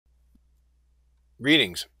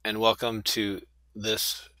Greetings and welcome to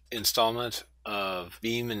this installment of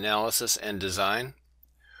beam analysis and design.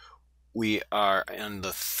 We are in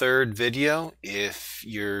the third video. If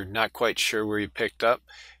you're not quite sure where you picked up,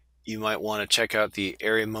 you might want to check out the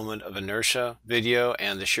area moment of inertia video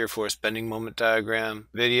and the shear force bending moment diagram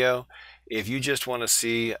video. If you just want to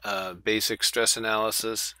see a basic stress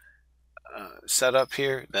analysis setup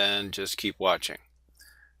here, then just keep watching.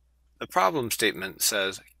 The problem statement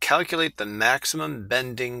says, calculate the maximum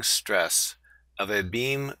bending stress of a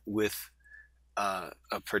beam with a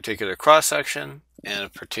particular cross-section and a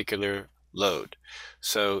particular load.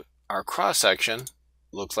 So our cross-section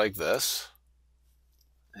looks like this,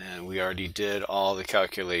 and we already did all the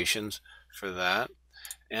calculations for that.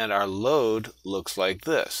 And our load looks like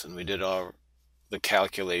this, and we did all the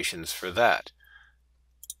calculations for that.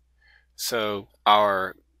 So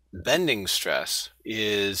our bending stress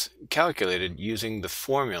is calculated using the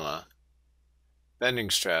formula bending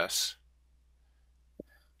stress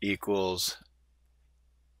equals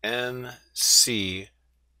mc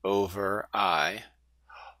over I,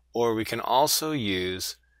 or we can also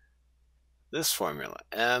use this formula,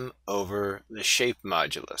 m over the shape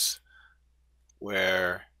modulus,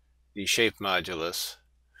 where the shape modulus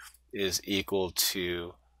is equal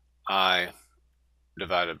to I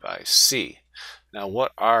divided by c. Now,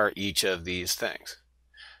 what are each of these things?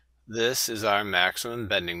 This is our maximum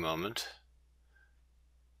bending moment.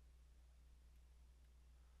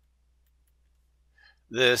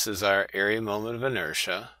 This is our area moment of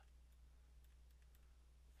inertia.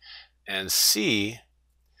 And c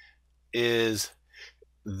is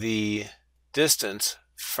the distance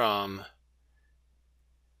from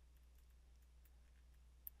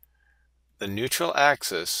the neutral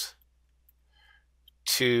axis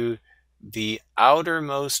to the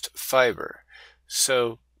outermost fiber.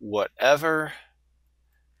 So whatever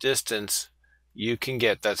distance you can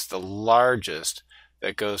get, that's the largest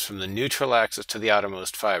that goes from the neutral axis to the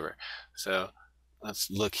outermost fiber. So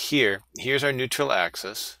let's look here. Here's our neutral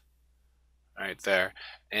axis right there,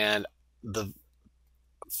 and the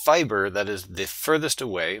fiber that is the furthest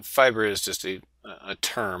away, fiber is just a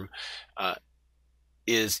term,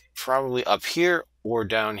 is probably up here or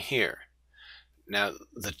down here. Now,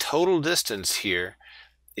 the total distance here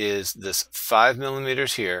is this 5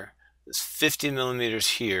 millimeters here, this 50 millimeters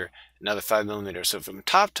here, another 5 millimeters. So from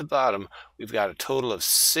top to bottom, we've got a total of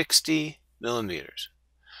 60 millimeters.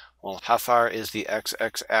 Well, how far is the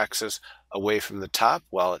x-axis away from the top?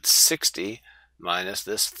 Well, it's 60 minus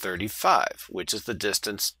this 35, which is the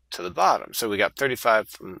distance to the bottom. So we got 35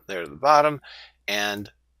 from there to the bottom,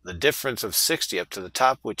 and the difference of 60 up to the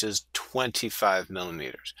top, which is 25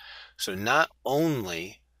 millimeters. So not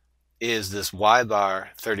only is this y bar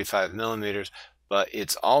 35 millimeters, but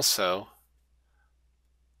it's also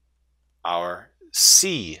our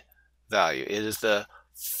c value. It is the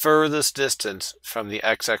furthest distance from the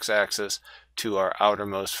x-axis to our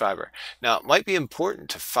outermost fiber. Now, it might be important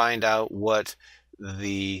to find out what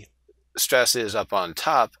the stress is up on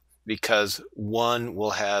top, because one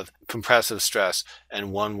will have compressive stress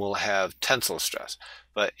and one will have tensile stress.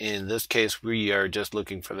 But in this case, we are just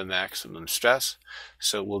looking for the maximum stress.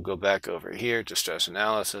 So we'll go back over here to stress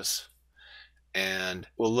analysis, and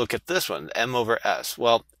we'll look at this one, m over s.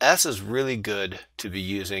 Well, s is really good to be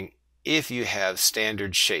using if you have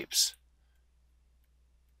standard shapes,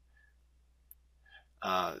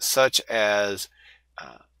 such as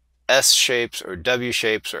S shapes or W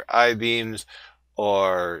shapes or I-beams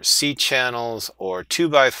or C channels or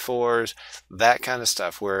 2x4s, that kind of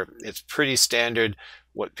stuff, where it's pretty standard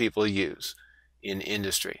what people use in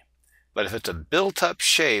industry. But if it's a built-up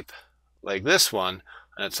shape like this one,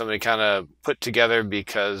 and somebody kind of put together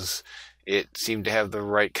because it seemed to have the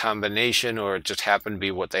right combination, or it just happened to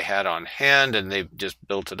be what they had on hand and they just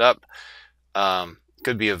built it up,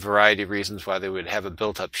 could be a variety of reasons why they would have a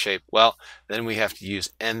built-up shape. Well, then we have to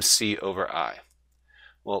use mc over I.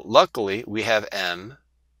 Well, luckily we have m,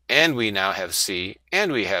 and we now have c,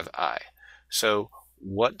 and we have I. So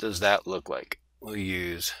what does that look like? We'll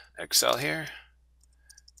use Excel here.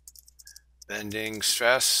 Bending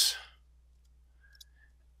stress,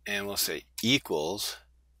 and we'll say equals,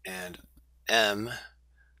 and m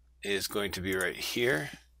is going to be right here,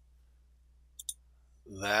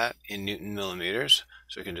 that in Newton millimeters.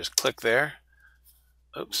 So we can just click there.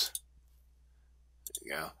 Oops.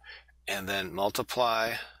 There you go. And then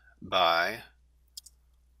multiply by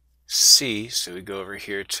c. So we go over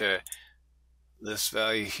here to this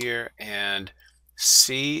value here, and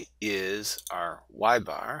c is our y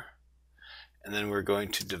bar. And then we're going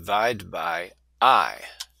to divide by I,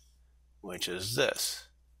 which is this.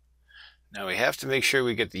 Now we have to make sure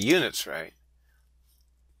we get the units right.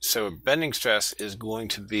 So bending stress is going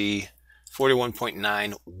to be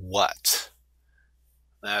 41.9 what?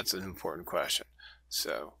 That's an important question.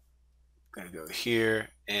 So I'm going to go here,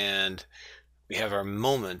 and we have our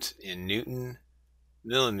moment in Newton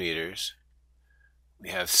millimeters. We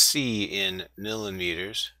have C in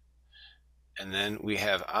millimeters, and then we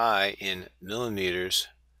have I in millimeters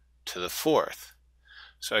to the fourth.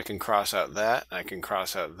 So I can cross out that, and I can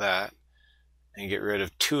cross out that, and get rid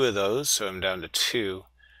of 2 of those, so I'm down to 2.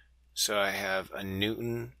 So I have a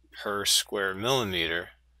Newton per square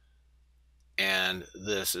millimeter, and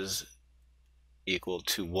this is equal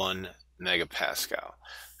to 1 megapascal.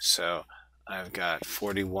 So I've got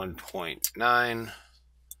 41.9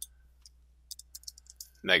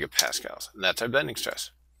 megapascals, and that's our bending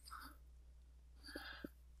stress.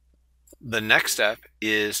 The next step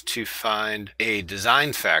is to find a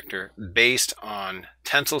design factor based on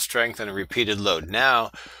tensile strength and a repeated load.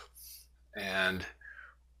 Now, and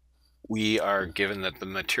we are given that the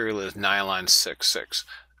material is nylon 6,6,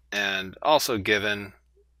 and also given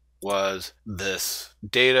was this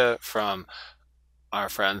data from our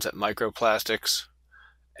friends at Microplastics,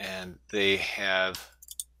 and they have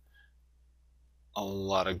a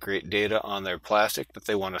lot of great data on their plastic that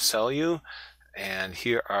they want to sell you. And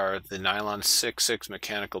here are the nylon 6,6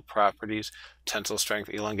 mechanical properties: tensile strength,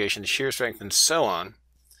 elongation, shear strength, and so on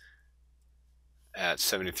at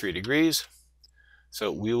 73 degrees. So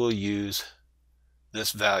we will use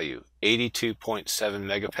this value, 82.7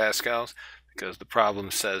 megapascals, because the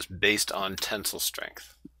problem says based on tensile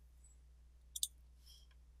strength.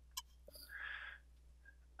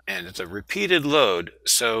 And it's a repeated load,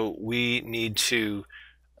 so we need to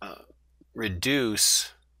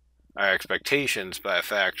reduce our expectations by a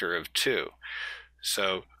factor of 2.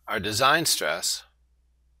 So our design stress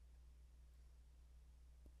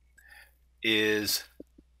is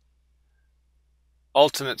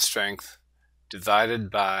ultimate strength divided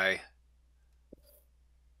by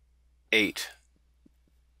 8.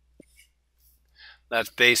 That's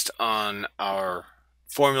based on our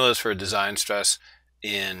formulas for design stress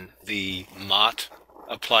in the Mott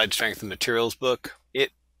Applied Strength and Materials book.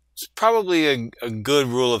 It's probably a good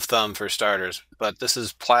rule of thumb for starters, but this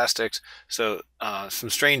is plastics, so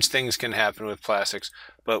some strange things can happen with plastics,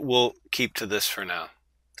 but we'll keep to this for now.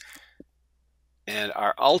 And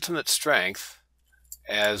our ultimate strength,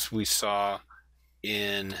 as we saw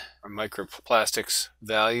in our microplastics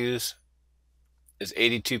values, is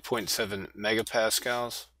 82.7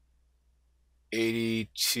 megapascals.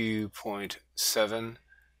 82.7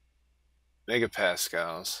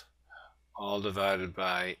 megapascals, all divided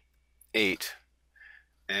by 8,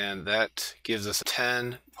 and that gives us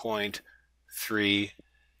 10.3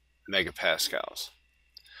 megapascals.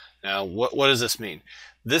 Now, what does this mean?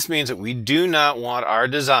 This means that we do not want our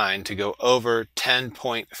design to go over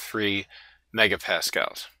 10.3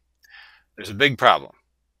 megapascals. There's a big problem,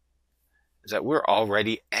 is that we're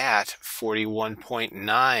already at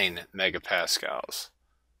 41.9 megapascals.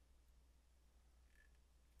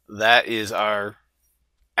 That is our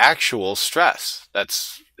actual stress.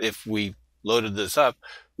 That's, if we loaded this up,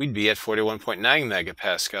 we'd be at 41.9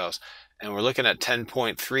 megapascals. And we're looking at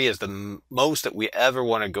 10.3 as the most that we ever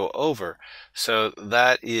want to go over. So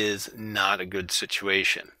that is not a good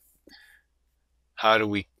situation. How do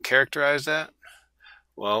we characterize that?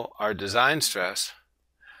 Well, our design stress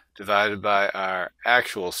divided by our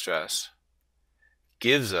actual stress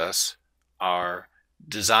gives us our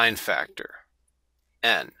design factor,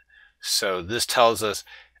 N. So this tells us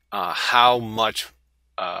how much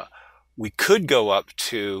we could go up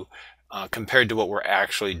to compared to what we're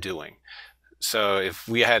actually doing. So if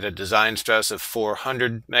we had a design stress of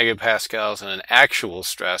 400 megapascals and an actual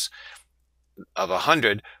stress of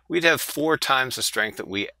 100, we'd have 4 times the strength that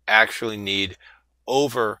we actually need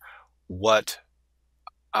over what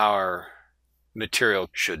our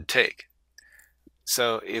material should take.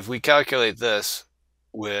 So if we calculate this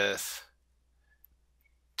with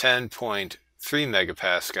 10.3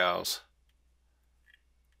 megapascals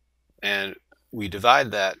and we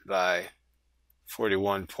divide that by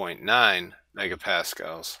 41.9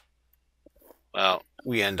 megapascals, well,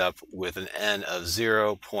 we end up with an N of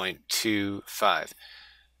 0.25.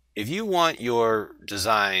 If you want your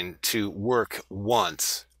design to work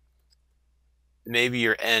once, maybe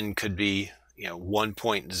your N could be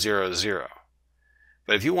 1.00.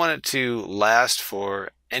 But if you want it to last for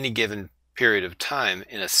any given period of time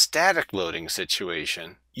in a static loading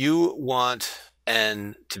situation, you want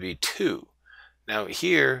N to be 2. Now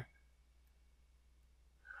here,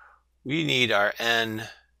 we need our N,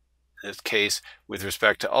 in this case, with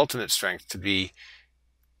respect to ultimate strength, to be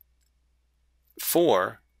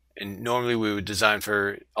 4, And normally we would design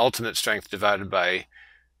for ultimate strength divided by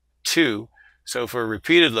 2. So for a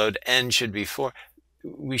repeated load, N should be 4.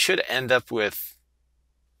 We should end up with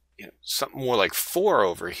something more like 4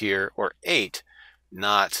 over here, or 8,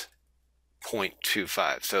 not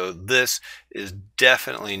 0.25. So this is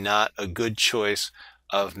definitely not a good choice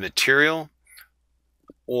of material,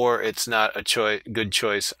 or it's not a good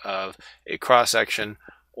choice of a cross-section,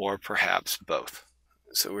 or perhaps both.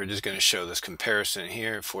 So we're just going to show this comparison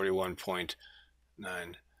here, 41.9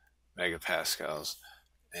 megapascals,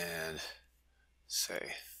 and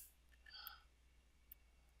say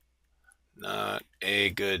not a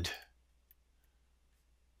good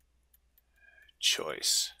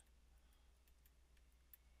choice.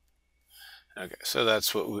 Okay, so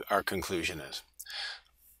that's what our conclusion is.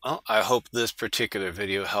 Well, I hope this particular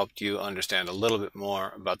video helped you understand a little bit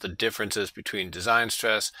more about the differences between design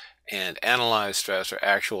stress and analyzed stress, or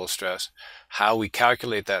actual stress, how we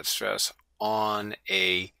calculate that stress on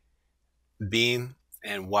a beam,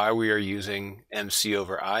 and why we are using MC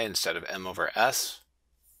over I instead of M over S.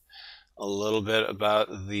 A little bit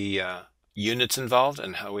about the units involved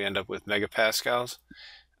and how we end up with megapascals.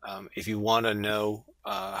 If you want to know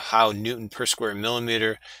how Newton per square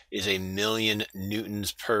millimeter is a million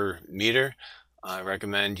newtons per meter, I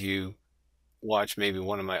recommend you watch maybe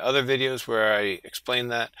one of my other videos where I explain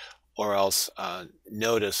that, or else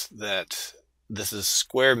notice that this is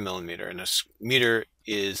square millimeter, and a meter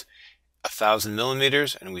is 1,000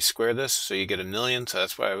 millimeters, and we square this so you get a million. So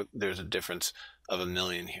that's why there's a difference of a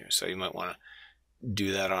million here. So you might want to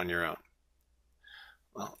do that on your own.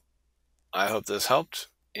 Well, I hope this helped,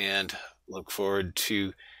 and look forward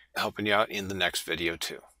to helping you out in the next video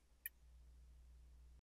too.